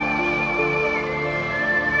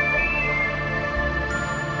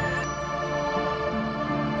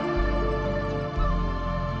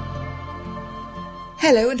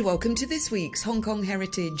Hello and welcome to this week's Hong Kong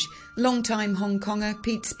Heritage. Longtime Hong Konger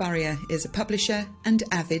Pete Spurrier is a publisher and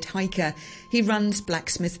avid hiker. He runs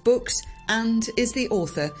Blacksmith Books and is the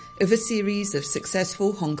author of a series of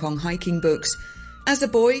successful Hong Kong hiking books. As a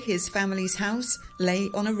boy, his family's house lay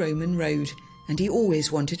on a Roman road and he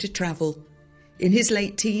always wanted to travel. In his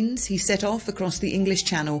late teens, he set off across the English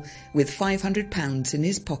Channel with £500 in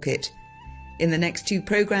his pocket. In the next two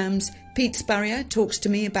programmes, Pete Spurrier talks to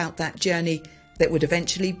me about that journey that would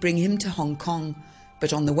eventually bring him to Hong Kong,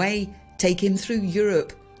 but on the way, take him through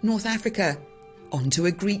Europe, North Africa, onto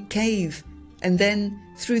a Greek cave, and then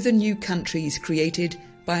through the new countries created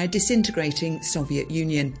by a disintegrating Soviet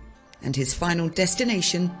Union, and his final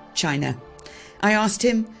destination, China. I asked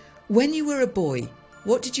him, when you were a boy,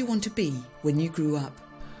 what did you want to be when you grew up?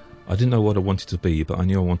 I didn't know what I wanted to be, but I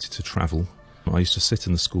knew I wanted to travel. I used to sit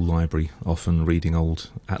in the school library, often reading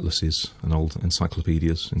old atlases and old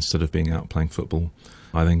encyclopedias instead of being out playing football.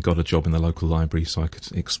 I then got a job in the local library so I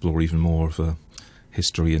could explore even more of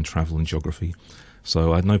history and travel and geography.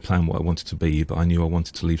 So I had no plan what I wanted to be, but I knew I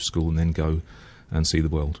wanted to leave school and then go and see the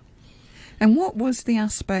world. And what was the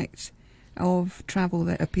aspect of travel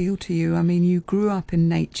that appealed to you? I mean, you grew up in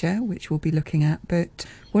nature, which we'll be looking at, but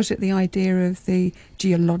was it the idea of the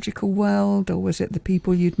geological world, or was it the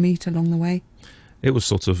people you'd meet along the way? It was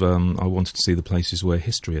sort of, I wanted to see the places where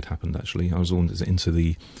history had happened, actually. I was all into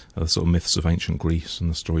the sort of myths of ancient Greece and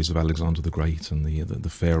the stories of Alexander the Great and the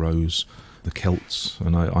pharaohs, the Celts,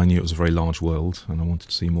 and I knew it was a very large world and I wanted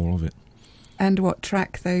to see more of it. And what,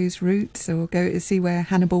 track those routes or go to see where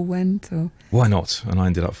Hannibal went? Or why not? And I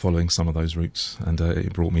ended up following some of those routes, and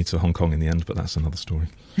it brought me to Hong Kong in the end, but that's another story.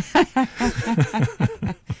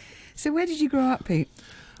 So where did you grow up, Pete?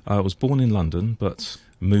 I was born in London, but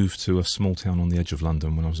moved to a small town on the edge of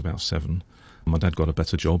London when I was about 7. My dad got a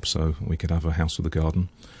better job, so we could have a house with a garden.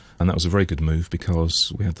 And that was a very good move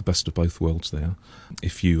because we had the best of both worlds there.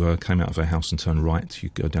 If you came out of our house and turned right,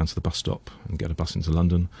 you'd go down to the bus stop and get a bus into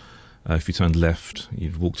London. If you turned left,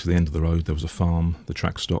 you'd walk to the end of the road, there was a farm, the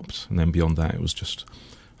track stopped, and then beyond that it was just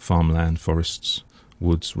farmland, forests,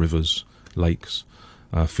 woods, rivers, lakes,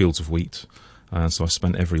 fields of wheat. So I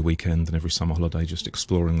spent every weekend and every summer holiday just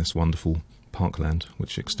exploring this wonderful parkland,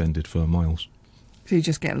 which extended for miles. So you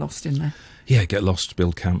just get lost in there? Yeah, get lost,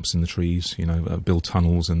 build camps in the trees, build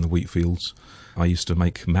tunnels in the wheat fields. I used to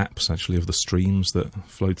make maps, actually, of the streams that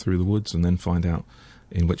flowed through the woods and then find out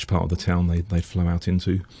in which part of the town they'd flow out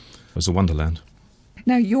into. It was a wonderland.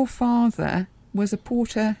 Now, your father was a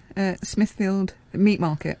porter at Smithfield Meat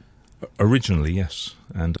Market. Originally, yes,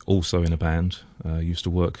 and also in a band. Used to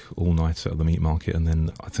work all night at the meat market, and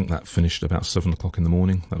then I think that finished about 7 o'clock in the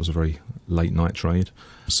morning. That was a very late night trade.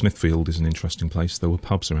 Smithfield is an interesting place. There were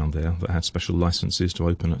pubs around there that had special licences to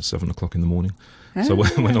open at 7 o'clock in the morning. So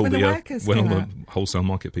when all the wholesale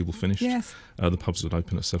market people finished, yes, the pubs would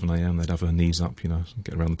open at 7 a.m. They'd have their knees up,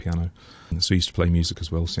 get around the piano. And so he used to play music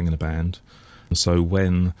as well, sing in a band. And so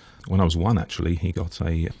when I was 1, actually, he got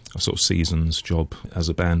a sort of season's job as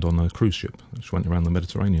a band on a cruise ship, which went around the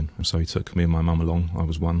Mediterranean. And so he took me and my mum along. I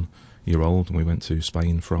was 1 year old, and we went to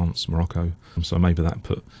Spain, France, Morocco. And so maybe that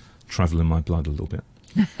put travel in my blood a little bit.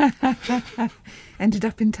 Ended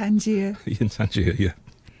up in Tangier. In Tangier, yeah.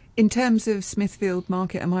 In terms of Smithfield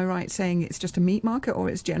Market, am I right saying it's just a meat market or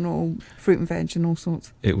it's general fruit and veg and all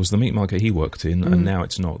sorts? It was the meat market he worked in, and now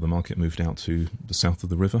it's not. The market moved out to the south of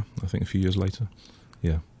the river, I think a few years later.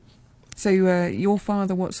 Yeah. So your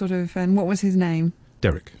father, what was his name?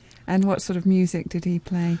 Derek. And what sort of music did he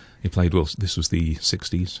play? He played, this was the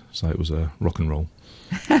 60s, so it was rock and roll.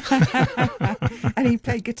 And he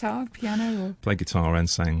played guitar, piano? Or? Played guitar and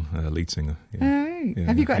sang lead singer. Yeah. Oh, right.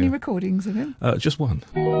 Have you got any recordings of him? Just one.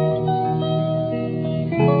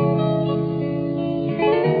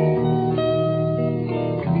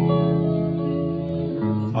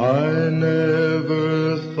 I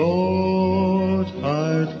never thought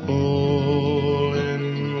I'd fall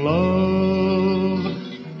in love.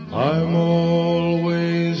 I'm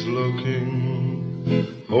always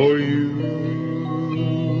looking for you.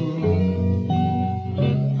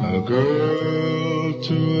 A girl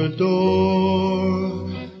to adore,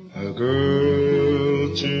 a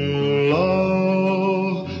girl to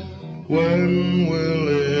love. When will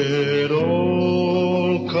it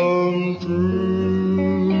all come true?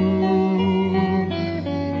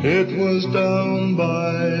 It was down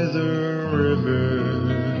by the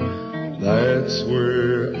river, that's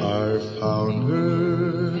where I found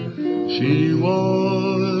her. She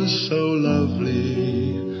was so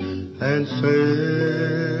lovely and fair,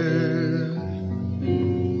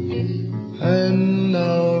 and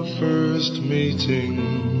our first meeting,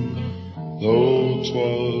 though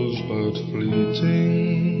 'twas but fleeting,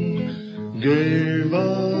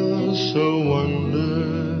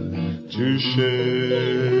 to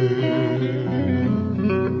share.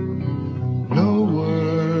 No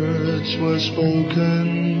words were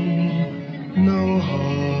spoken, no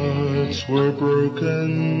hearts were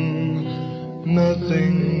broken,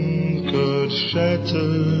 nothing could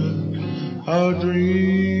shatter our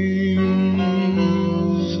dreams.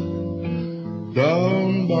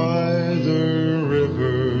 Down by the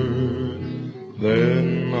river,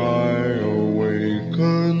 then I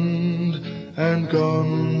awakened, and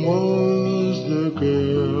gone was the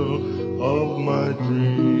girl of my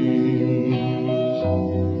dreams.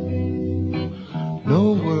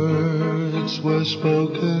 No words were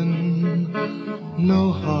spoken,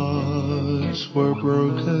 no hearts were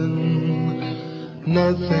broken,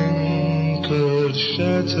 nothing could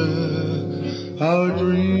shatter our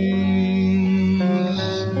dreams.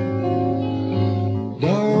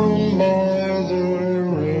 Down by the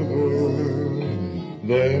river,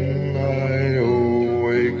 then I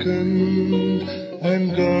awakened,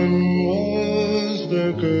 and gone was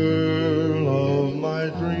the girl of my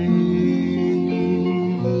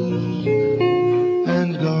dreams,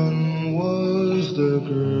 and gone was the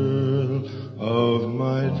girl of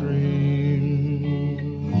my dreams.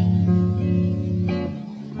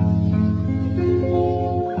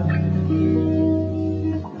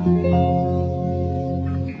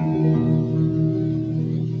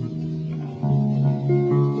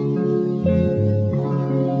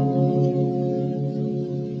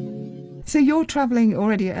 So you're travelling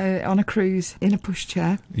already on a cruise in a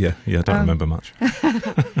pushchair. Yeah, I don't remember much.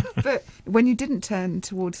 But when you didn't turn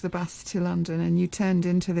towards the Bath to London and you turned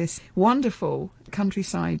into this wonderful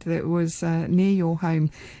countryside that was near your home,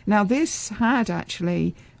 now this had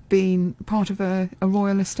actually been part of a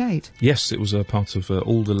royal estate. Yes, it was a part of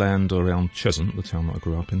all the land around Cheshunt, the town that I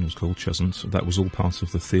grew up in was called Cheshunt. That was all part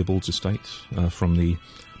of the Theobald's estate from the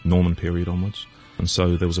Norman period onwards. And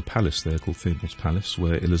so there was a palace there called Theobald's Palace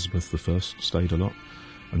where Elizabeth I stayed a lot.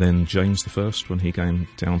 And then James I, when he came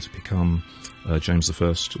down to become James I,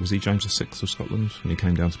 was he James VI of Scotland? And he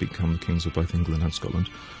came down to become the kings of both England and Scotland.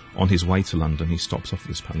 On his way to London, he stopped off at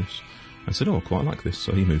this palace and said, "Oh, I quite like this."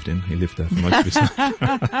 So he moved in. He lived there for most of his life.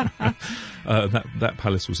 That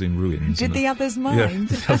palace was in ruins. Did the others mind? Yeah,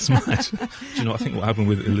 the others mind. Do you know, I think what happened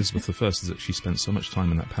with Elizabeth I is that she spent so much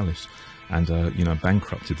time in that palace and,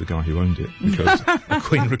 bankrupted the guy who owned it because a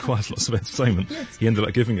queen requires lots of entertainment. Yes. He ended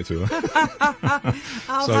up giving it to her.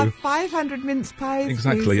 I'll have 500 mince pies.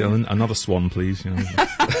 Exactly, please. and another swan, please. You know.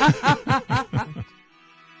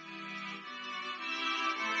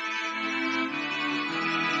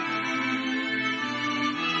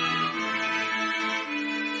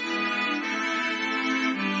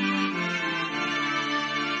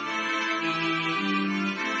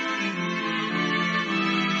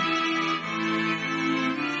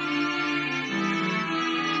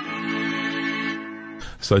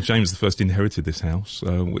 So James I inherited this house,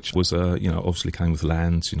 which was, obviously came with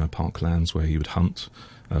lands, park lands where he would hunt,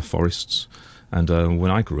 forests. And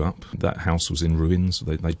when I grew up, that house was in ruins.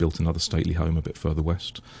 They built another stately home a bit further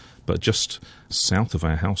west. But just south of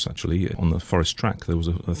our house, actually, on the forest track, there was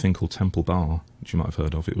a thing called Temple Bar, which you might have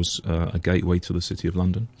heard of. It was a gateway to the city of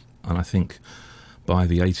London. And I think by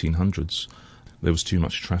the 1800s, there was too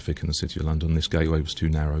much traffic in the city of London. This gateway was too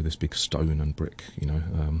narrow, this big stone and brick,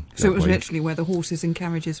 So it was literally where the horses and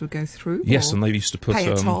carriages would go through? Yes, and they used to put... Pay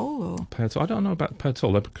a toll? Or? Pay a toll. I don't know about pay a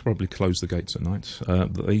toll. They probably close the gates at night.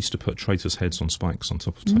 They used to put traitors' heads on spikes on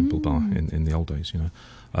top of Temple Bar in the old days,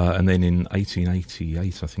 and then in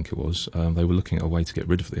 1888, I think it was, they were looking at a way to get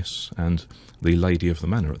rid of this, and the lady of the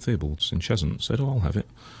manor at Theobald's in Cheshunt said, "Oh, I'll have it."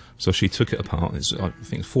 So she took it apart, I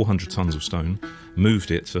think 400 tons of stone,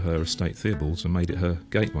 moved it to her estate Theobald's and made it her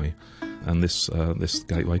gateway. And this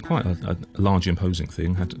gateway, quite a large imposing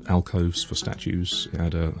thing, had alcoves for statues, it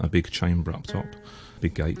had a big chamber up top,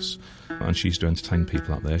 big gates, and she used to entertain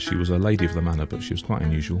people up there. She was a lady of the manor, but she was quite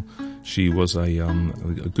unusual. She was a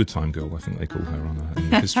good time girl, I think they call her in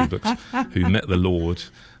the history books, who met the Lord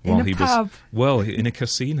while he pub. was in a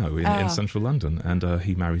casino in central London, and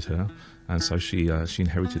he married her. And so she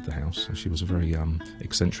inherited the house, and she was a very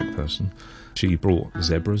eccentric person. She brought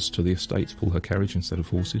zebras to the estate to pull her carriage instead of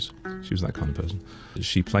horses. She was that kind of person.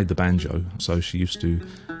 She played the banjo, so she used to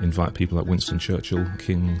invite people like Winston Churchill,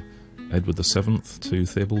 King Edward VII to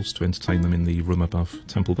Theobald's to entertain them in the room above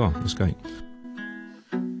Temple Bar, this gate.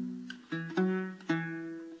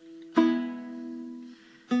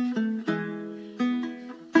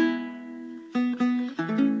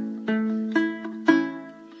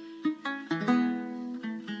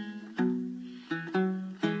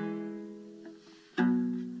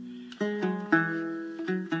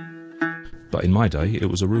 But But in my day, it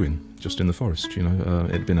was a ruin, just in the forest, you know.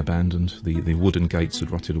 It had been abandoned, the wooden gates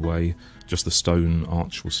had rotted away, just the stone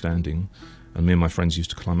arch was standing, and me and my friends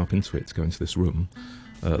used to climb up into it to go into this room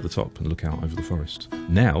at the top and look out over the forest.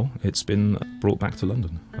 Now, it's been brought back to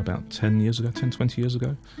London about 20 years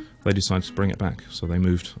ago. They decided to bring it back, so they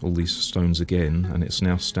moved all these stones again, and it's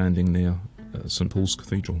now standing near St Paul's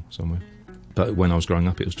Cathedral somewhere. But when I was growing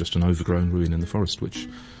up, it was just an overgrown ruin in the forest, which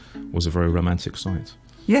was a very romantic sight.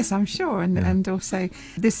 Yes, I'm sure. And also,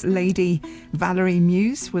 this lady, Valerie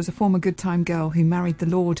Muse, was a former Good Time girl who married the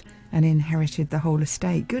Lord and inherited the whole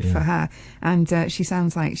estate. Good for her. And she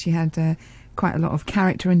sounds like she had quite a lot of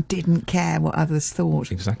character and didn't care what others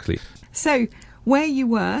thought. Exactly. So, where you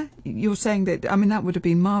were, you're saying that, I mean, that would have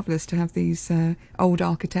been marvellous to have these old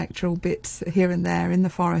architectural bits here and there in the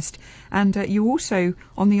forest. And you also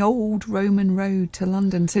on the old Roman road to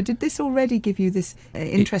London. So did this already give you this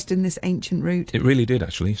interest in this ancient route? It really did,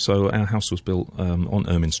 actually. So our house was built on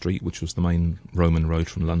Ermine Street, which was the main Roman road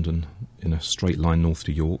from London in a straight line north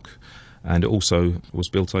to York. And it also was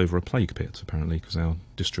built over a plague pit, apparently, because our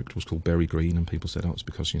district was called Bury Green, and people said, it's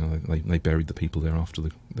because, you know, they buried the people there after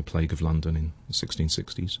the plague of London in the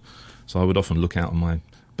 1660s. So I would often look out of my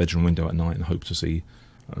bedroom window at night and hope to see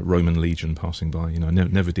a Roman legion passing by. You know,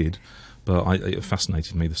 never did, but it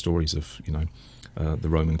fascinated me, the stories of, you know, the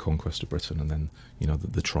Roman conquest of Britain, and then, you know,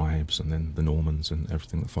 the tribes, and then the Normans and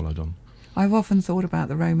everything that followed on. I've often thought about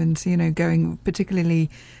the Romans, you know, going particularly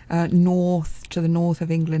north, to the north of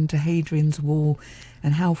England, to Hadrian's Wall,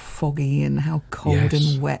 and how foggy and how cold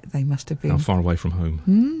and wet they must have been. How far away from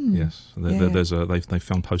home. Yes. They've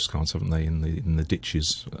found postcards, haven't they, in the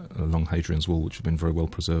ditches along Hadrian's Wall, which have been very well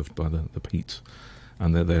preserved by the peat.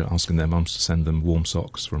 And they're asking their mums to send them warm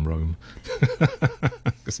socks from Rome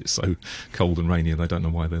because it's so cold and rainy and they don't know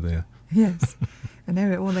why they're there. Yes. I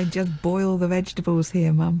know it. Or they just boil the vegetables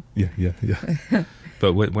here, Mum. Yeah.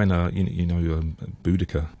 But when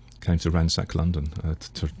Boudica came to ransack London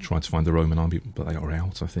to try to find the Roman army, but they were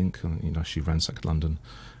out, I think. You know, she ransacked London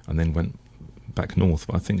and then went back north.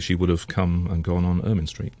 But I think she would have come and gone on Ermine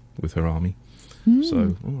Street with her army.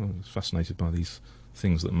 So I was fascinated by these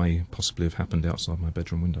things that may possibly have happened outside my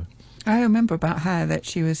bedroom window. I remember about her that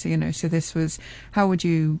she was, you know, so this was, how would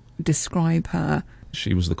you describe her?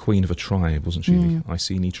 She was the queen of a tribe, wasn't she? The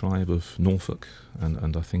Iceni tribe of Norfolk,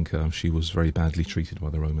 and I think she was very badly treated by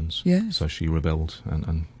the Romans. Yes. So she rebelled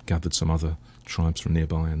and gathered some other tribes from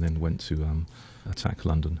nearby and then went to attack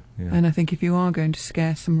London. Yeah. And I think if you are going to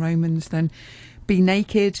scare some Romans, then be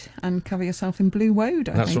naked and cover yourself in blue woad,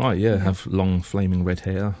 I think. That's right, yeah. Have long flaming red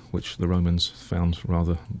hair, which the Romans found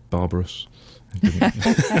rather barbarous.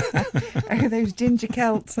 Oh, those ginger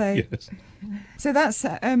Celts, eh? Yes. So that's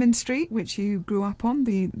Ermine Street, which you grew up on,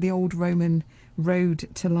 the old Roman road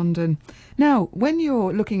to London. Now, when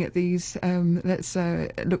you're looking at these, let's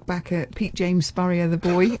look back at Pete James Spurrier, the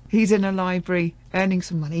boy. He's in a library earning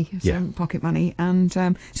some money, some pocket money. And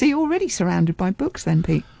so you're already surrounded by books then,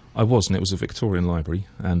 Pete? I was, and it was a Victorian library,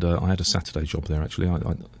 and I had a Saturday job there, actually.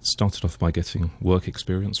 I started off by getting work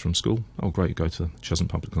experience from school. Oh, great, go to Cheshunt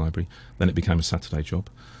Public Library. Then it became a Saturday job.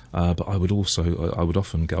 But I would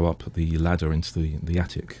often go up the ladder into the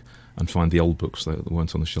attic and find the old books that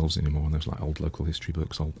weren't on the shelves anymore, and there was like old local history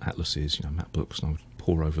books, old atlases, you know, map books, and I would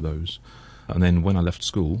pore over those. And then when I left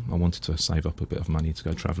school, I wanted to save up a bit of money to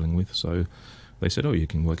go travelling with, so they said, you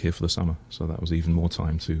can work here for the summer. So that was even more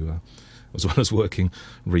time to... as well as working,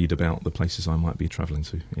 read about the places I might be travelling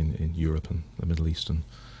to in Europe and the Middle East and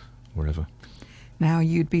wherever. Now,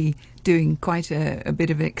 you'd be doing quite a bit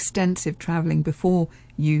of extensive travelling before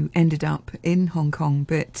you ended up in Hong Kong,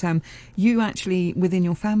 but you actually, within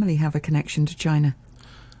your family, have a connection to China.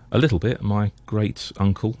 A little bit. My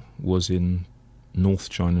great-uncle was in North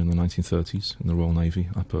China in the 1930s in the Royal Navy,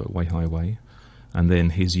 up at Weihai Wei, and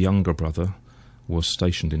then his younger brother was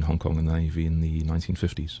stationed in Hong Kong in the Navy in the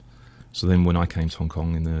 1950s. So then when I came to Hong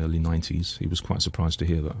Kong in the early 90s, he was quite surprised to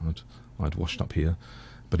hear that I'd washed up here.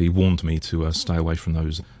 But he warned me to stay away from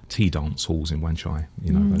those tea dance halls in Wan Chai,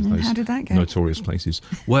 you know, those how did that go? Notorious places.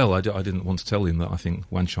 Well, I didn't want to tell him that I think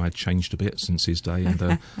Wan Chai had changed a bit since his day, and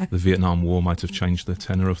the Vietnam War might have changed the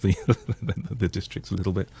tenor of the district a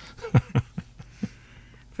little bit.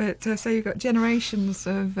 But so you've got generations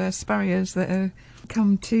of Spurriers that have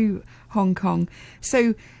come to Hong Kong.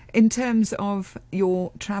 So in terms of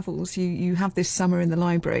your travels, you have this summer in the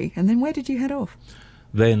library, and then where did you head off?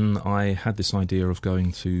 Then I had this idea of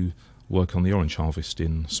going to work on the orange harvest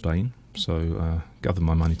in Spain, so gathered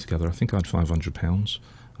my money together. I think I had £500,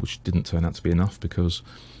 which didn't turn out to be enough because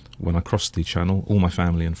When I crossed the channel, all my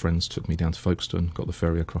family and friends took me down to Folkestone, got the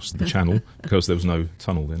ferry across the channel, because there was no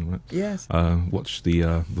tunnel then, right? Yes. Watched the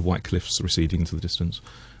white cliffs receding into the distance.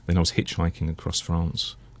 Then I was hitchhiking across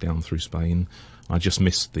France, down through Spain. I just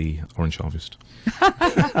missed the orange harvest.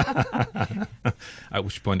 At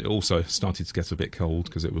which point it also started to get a bit cold,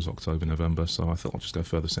 because it was October, November, so I thought I'll just go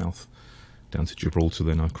further south, down to Gibraltar.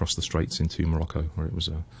 Then I crossed the straits into Morocco, where it was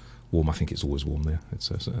warm. I think it's always warm there.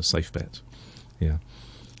 It's a safe bet. Yeah.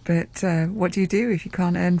 But what do you do if you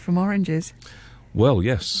can't earn from oranges? Well,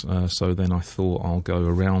 yes. So then I thought I'll go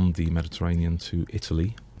around the Mediterranean to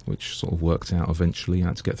Italy, which sort of worked out eventually. I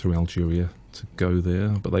had to get through Algeria to go there,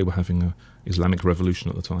 but they were having an Islamic revolution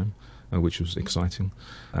at the time, which was exciting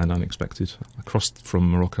and unexpected. I crossed from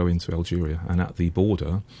Morocco into Algeria, and at the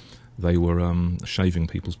border they were shaving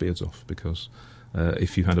people's beards off, because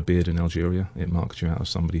if you had a beard in Algeria, it marked you out as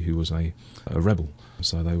somebody who was a rebel.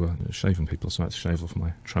 So they were shaving people, so I had to shave off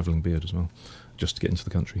my travelling beard as well, just to get into the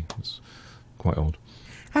country. It's quite odd.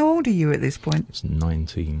 How old are you at this point? It's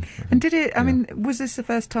 19. And did it, I mean, was this the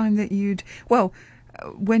first time that you'd, well,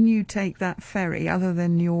 when you take that ferry, other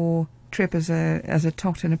than your trip as a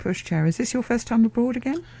tot in a pushchair, is this your first time abroad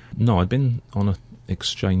again? No, I'd been on an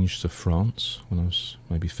exchange to France when I was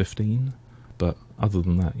maybe 15, but other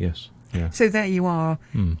than that, yes. Yeah. So there you are,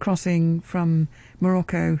 crossing from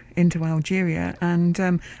Morocco into Algeria, and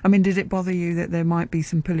I mean, did it bother you that there might be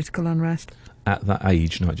some political unrest? At that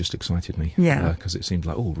age, no, it just excited me. Yeah. Because it seemed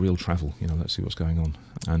like, real travel, let's see what's going on.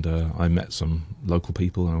 And I met some local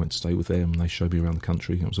people, and I went to stay with them, and they showed me around the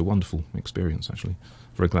country. It was a wonderful experience, actually.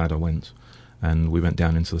 Very glad I went. And we went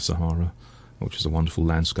down into the Sahara, which is a wonderful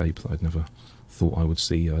landscape that I'd never thought I would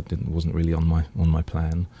see. Wasn't really on my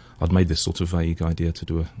plan. I'd made this sort of vague idea to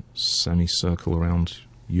do a semicircle around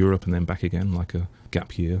Europe and then back again, like a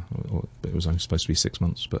gap year. But it was only supposed to be 6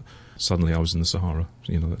 months. But suddenly I was in the Sahara.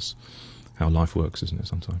 That's how life works, isn't it,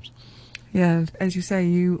 sometimes? Yeah, as you say,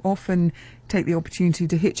 you often take the opportunity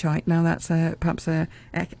to hitchhike. Now that's perhaps a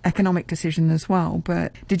economic decision as well,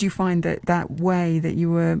 but did you find that way that you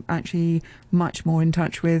were actually much more in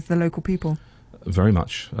touch with the local people? Very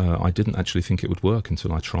much. I didn't actually think it would work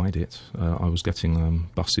until I tried it. I was getting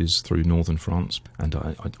buses through northern France, and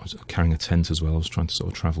I was carrying a tent as well. I was trying to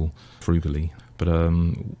sort of travel frugally. But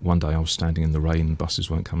one day I was standing in the rain, buses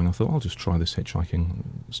weren't coming. I thought, I'll just try this hitchhiking.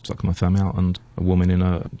 Stuck my thumb out, and a woman in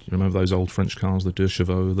you remember those old French cars, the Deux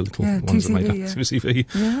Chevaux, the little ones that made up TCV?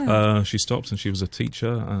 Yeah. She stopped, and she was a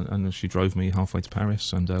teacher, and she drove me halfway to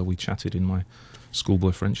Paris, and we chatted in my schoolboy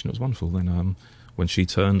French, and it was wonderful. Then when she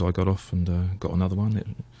turned, I got off and got another one. It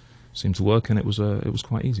seemed to work, and it was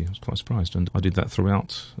quite easy. I was quite surprised, and I did that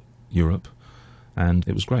throughout Europe, and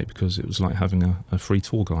it was great because it was like having a free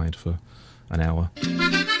tour guide for an hour.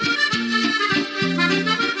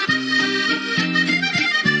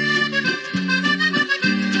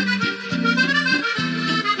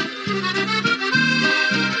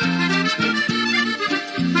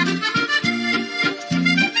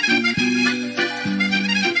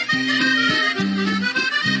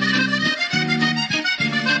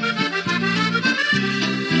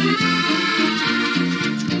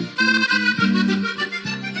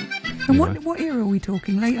 And what era are we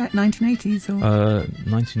talking? Late 1980s or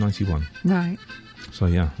 1991. Right. So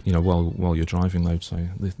yeah, while you're driving, they'd say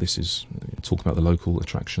this is talk about the local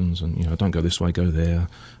attractions, and don't go this way, go there,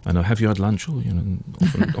 and have you had lunch?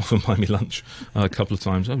 Often buy me lunch a couple of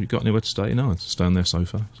times. You got anywhere to stay? No, I'd stay on their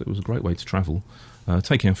sofa. So it was a great way to travel,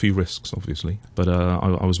 taking a few risks, obviously, but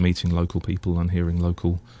I was meeting local people and hearing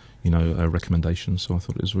local, recommendations. So I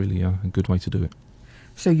thought it was really a good way to do it.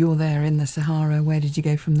 So you're there in the Sahara. Where did you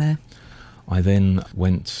go from there? I then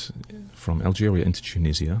went from Algeria into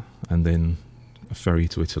Tunisia, and then a ferry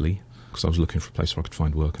to Italy, because I was looking for a place where I could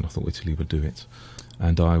find work, and I thought Italy would do it.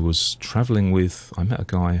 And I was travelling I met a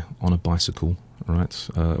guy on a bicycle, right,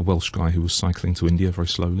 a Welsh guy who was cycling to India very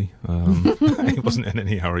slowly. He wasn't in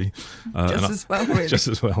any hurry. As well, really. Just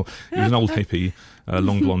as well. He was an old hippie,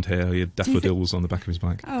 long blonde hair, he had daffodils on the back of his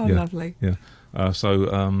bike. Oh, yeah, lovely. Yeah.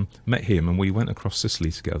 So met him, and we went across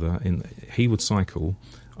Sicily together. He would cycle,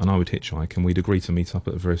 and I would hitchhike, and we'd agree to meet up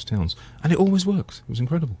at various towns. And it always worked. It was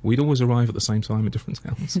incredible. We'd always arrive at the same time at different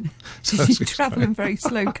towns. So you travel in very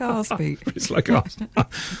slow cars, Pete. Very slow cars.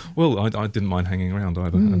 Well, I didn't mind hanging around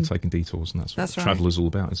either and taking detours, and that's what right. travel is all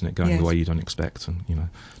about, isn't it? Going the way you don't expect, and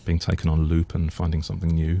being taken on a loop and finding something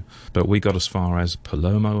new. But we got as far as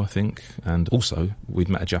Palermo, I think, and also we'd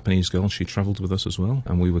met a Japanese girl, and she travelled with us as well,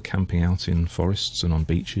 and we were camping out in forests and on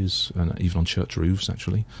beaches and even on church roofs,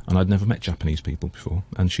 actually. And I'd never met Japanese people before,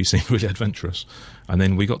 and and she seemed really adventurous. And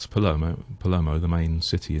then we got to Palermo, the main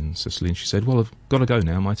city in Sicily, and she said, well, I've got to go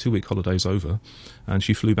now, my 2-week holiday's over. And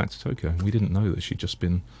she flew back to Tokyo. We didn't know that she'd just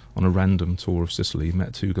been on a random tour of Sicily,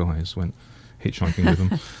 met 2 guys, went hitchhiking with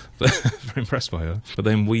them. Very impressed by her. But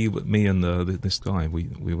then me and this guy,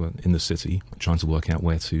 we were in the city trying to work out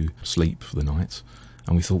where to sleep for the night.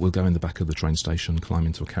 And we thought we'll go in the back of the train station, climb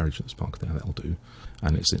into a carriage that's parked there, that'll do.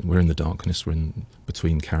 And we're in the darkness, we're in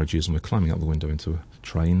between carriages, and we're climbing up the window into a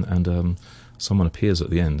train, and someone appears at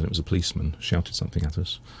the end, and it was a policeman, shouted something at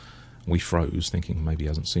us. We froze, thinking maybe he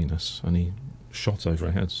hasn't seen us, and he shot over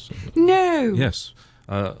our heads. No! Yes.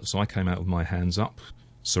 So I came out with my hands up,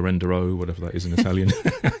 surrendero, whatever that is in Italian.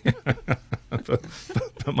 but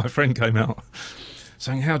my friend came out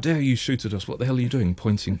saying, how dare you shoot at us, what the hell are you doing,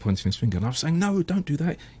 pointing his finger. And I was saying, no, don't do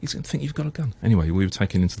that, he's going to think you've got a gun. Anyway, we were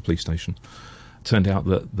taken into the police station. Turned out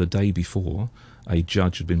that the day before, a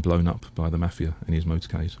judge had been blown up by the mafia in his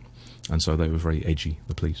motorcade, and so they were very edgy,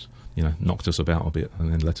 the police, knocked us about a bit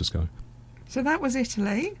and then let us go. So that was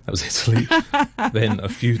Italy. That was Italy. Then a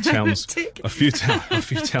few towns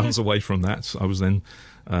away from that, I was then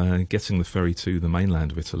getting the ferry to the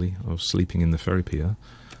mainland of Italy. I was sleeping in the ferry pier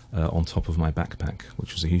on top of my backpack,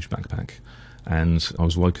 which was a huge backpack, and I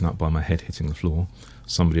was woken up by my head hitting the floor.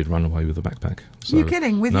 Somebody had run away with the backpack. So, you're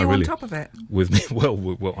kidding? With you really, on top of it? With me?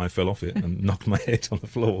 Well, I fell off it and knocked my head on the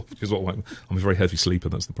floor. Because I'm a very heavy sleeper,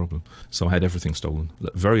 that's the problem. So I had everything stolen.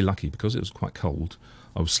 Very lucky, because it was quite cold,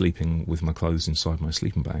 I was sleeping with my clothes inside my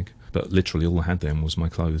sleeping bag. But literally all I had then was my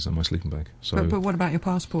clothes and my sleeping bag. So But what about your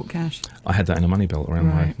passport cash? I had that in a money belt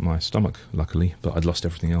around my stomach, luckily. But I'd lost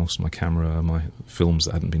everything else, my camera, my films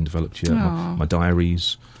that hadn't been developed yet, my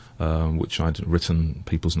diaries, which I'd written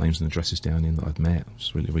people's names and addresses down in that I'd met. It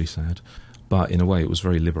was really, really sad. But in a way, it was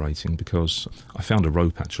very liberating, because I found a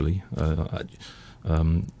rope, actually,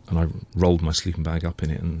 and I rolled my sleeping bag up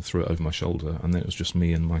in it and threw it over my shoulder, and then it was just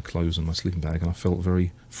me and my clothes and my sleeping bag, and I felt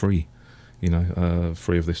very free,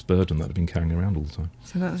 free of this burden that I'd been carrying around all the time.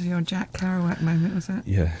 So that was your Jack Kerouac moment, was it?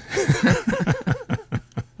 Yeah.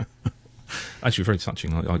 Actually, very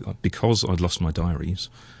touching. Because I'd lost my diaries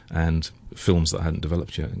and films that I hadn't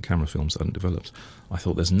developed yet, and camera films that I hadn't developed, I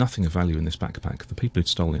thought there's nothing of value in this backpack. The people who'd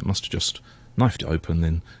stolen it must have just knifed it open,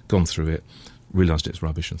 then gone through it, realised it's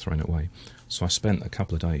rubbish and thrown it away. So I spent a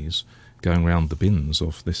couple of days going around the bins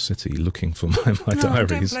of this city looking for my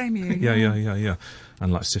diaries. Don't blame you. Yeah.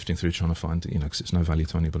 And sifting through, trying to find, because it's no value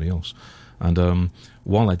to anybody else. And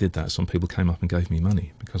while I did that, some people came up and gave me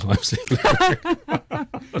money, because I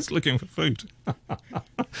was looking for food.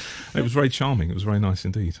 It was very charming. It was very nice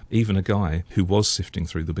indeed. Even a guy who was sifting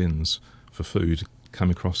through the bins for food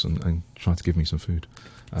came across and tried to give me some food,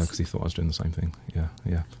 because he thought I was doing the same thing.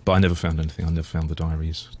 Yeah. But I never found anything. I never found the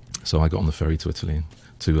diaries. So I got on the ferry to Italy,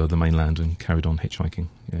 to the mainland, and carried on hitchhiking.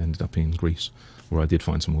 I ended up in Greece, where I did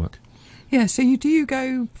find some work. Yeah, so do you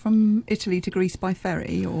go from Italy to Greece by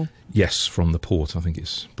ferry, or...? Yes, from the port. I think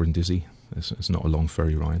it's Brindisi. It's not a long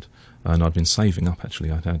ferry ride. And I'd been saving up, actually.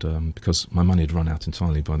 I'd had, because my money had run out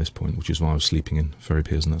entirely by this point, which is why I was sleeping in ferry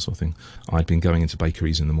piers and that sort of thing. I'd been going into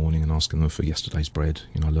bakeries in the morning and asking them for yesterday's bread.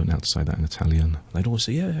 I learned how to say that in Italian. They'd always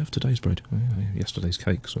say, yeah, have today's bread. Yesterday's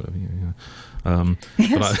cakes, whatever.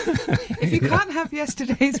 Yes. If you can't have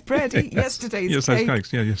yesterday's bread, eat yesterday's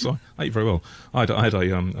cakes. Yeah. So I ate very well. I had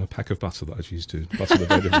a pack of butter that I used to butter the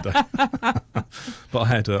bread every day. But I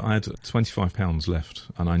had £25 left,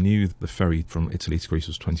 and I knew the ferry from Italy to Greece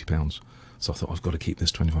was £20. So I thought, I've got to keep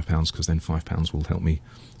this £25, because then £5 will help me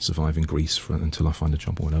survive in Greece until I find a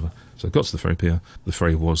job or whatever. So I got to the ferry pier. The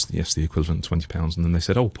ferry was, yes, the equivalent of £20. And then they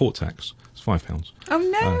said, oh, port tax, it's £5. Oh,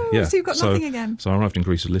 no! Yeah. So you've got nothing again? So I arrived in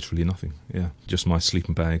Greece with literally nothing, yeah. Just my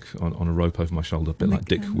sleeping bag on a rope over my shoulder, a bit like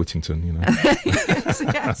Dick Whittington,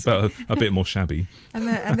 Yes. But a bit more shabby.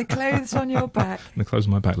 And the clothes on your back. And the clothes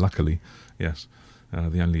on my back, luckily, yes.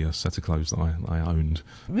 The only set of clothes that I owned.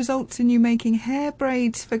 Results in you making hair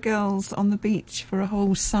braids for girls on the beach for a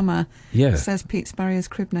whole summer. Yeah. Says Pete Sparrier's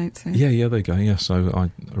crib notes. Yeah, there you go. Yeah, so I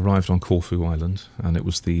arrived on Corfu Island, and it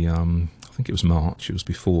was I think it was March. It was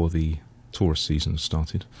before the tourist season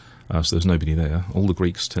started. So there was nobody there. All the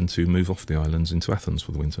Greeks tend to move off the islands into Athens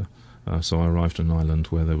for the winter. So I arrived on an island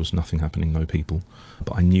where there was nothing happening, no people.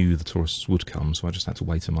 But I knew the tourists would come, so I just had to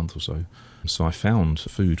wait a month or so. So I found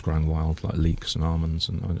food growing wild, like leeks and almonds,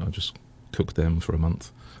 and I just cooked them for a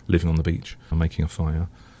month, living on the beach, making a fire,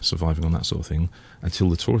 surviving on that sort of thing, until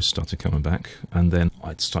the tourists started coming back. And then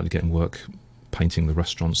I started getting work, painting the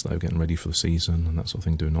restaurants that were getting ready for the season and that sort of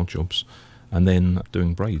thing, doing odd jobs. And then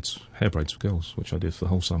doing braids, hair braids for girls, which I did for the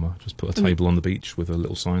whole summer. Just put a table on the beach with a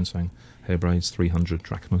little sign saying hair braids, 300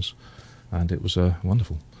 drachmas, and it was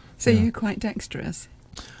wonderful. So you're quite dexterous?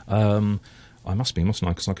 I must be, mustn't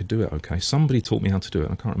I? Because I could do it okay. Somebody taught me how to do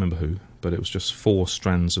it. I can't remember who, but it was just 4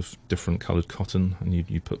 strands of different coloured cotton, and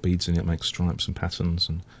you put beads in it, make stripes and patterns,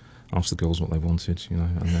 and ask the girls what they wanted, you know.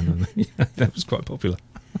 And then that was quite popular.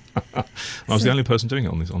 I was the only person doing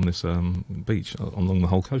it on this beach along the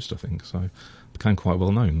whole coast, I think. So it became quite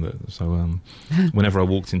well known. Whenever I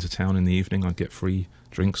walked into town in the evening, I'd get free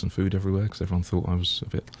drinks and food everywhere because everyone thought I was a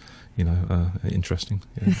bit, interesting.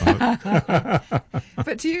 Yeah,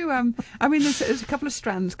 But do you, I mean, there's a couple of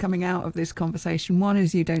strands coming out of this conversation. One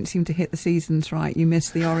is you don't seem to hit the seasons right. You miss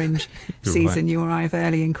the orange season. Right. You arrive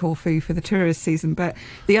early in Corfu for the tourist season. But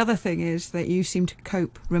the other thing is that you seem to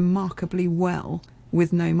cope remarkably well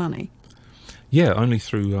with no money. Yeah, only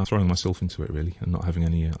through throwing myself into it, really, and not having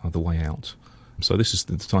any other way out. So this is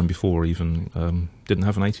the time before I even didn't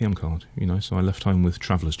have an ATM card, so I left home with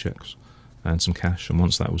traveller's checks and some cash, and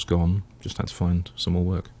once that was gone, just had to find some more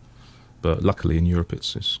work. But luckily in Europe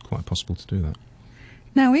it's quite possible to do that.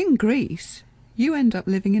 Now in Greece, you end up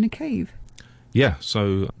living in a cave. Yeah,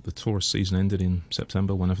 so the tourist season ended in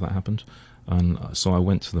September, whenever that happened, and so I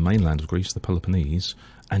went to the mainland of Greece, the Peloponnese,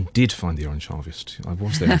 and did find the orange harvest. I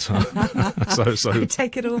was there in time. so I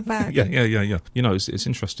take it all back. Yeah. It's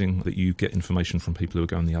interesting that you get information from people who are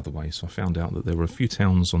going the other way. So I found out that there were a few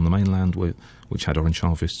towns on the mainland which had orange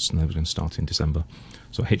harvests, and they were going to start in December.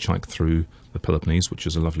 So I hitchhiked through the Peloponnese, which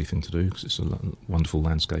is a lovely thing to do because it's a wonderful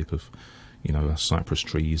landscape of, cypress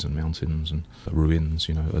trees and mountains and ruins,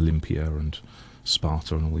 Olympia and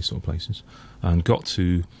Sparta and all these sort of places. And got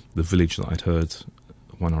to the village that I'd heard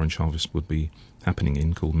one orange harvest would be happening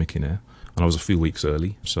in, called Mykonos, and I was a few weeks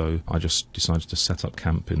early, so I just decided to set up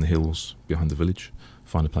camp in the hills behind the village,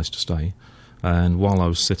 find a place to stay. And while I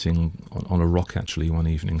was sitting on a rock, actually, one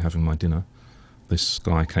evening having my dinner, this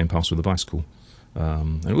guy came past with a bicycle,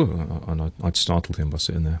 and I'd startled him by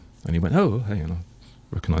sitting there, and he went, "Oh, hey," and I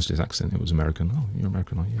recognised his accent. It was American. "Oh, you're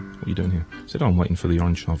American, are you? What are you doing here?" I said, "Oh, I'm waiting for the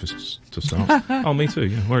orange harvests to start." "Oh, me too,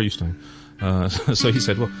 yeah. Where are you staying?" So he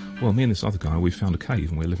said, well, me and this other guy, we found a cave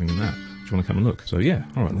and we're living in that. Do you want to come and look? So yeah,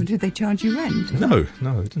 all right. Well, did they charge you rent? No,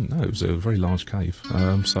 they didn't. No, it was a very large cave.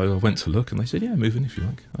 So I went to look, and they said, "Yeah, move in if you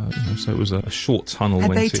like." So it was a short tunnel.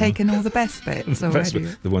 Had they taken all the best bits already?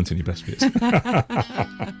 There weren't any best bits.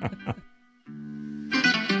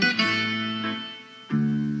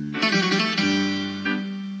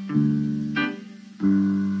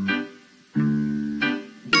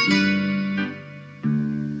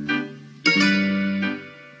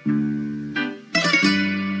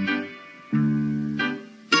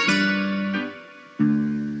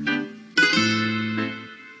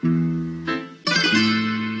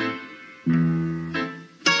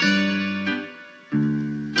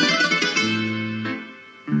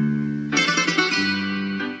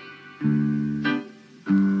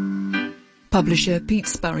 Publisher Pete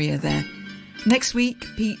Spurrier there. Next week,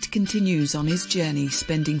 Pete continues on his journey,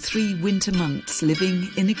 spending 3 winter months living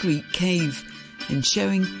in a Greek cave and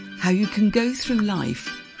showing how you can go through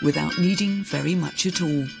life without needing very much at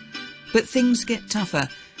all. But things get tougher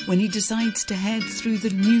when he decides to head through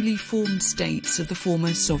the newly formed states of the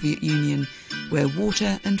former Soviet Union, where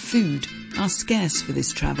water and food are scarce for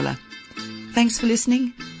this traveller. Thanks for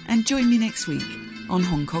listening, and join me next week on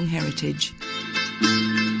Hong Kong Heritage.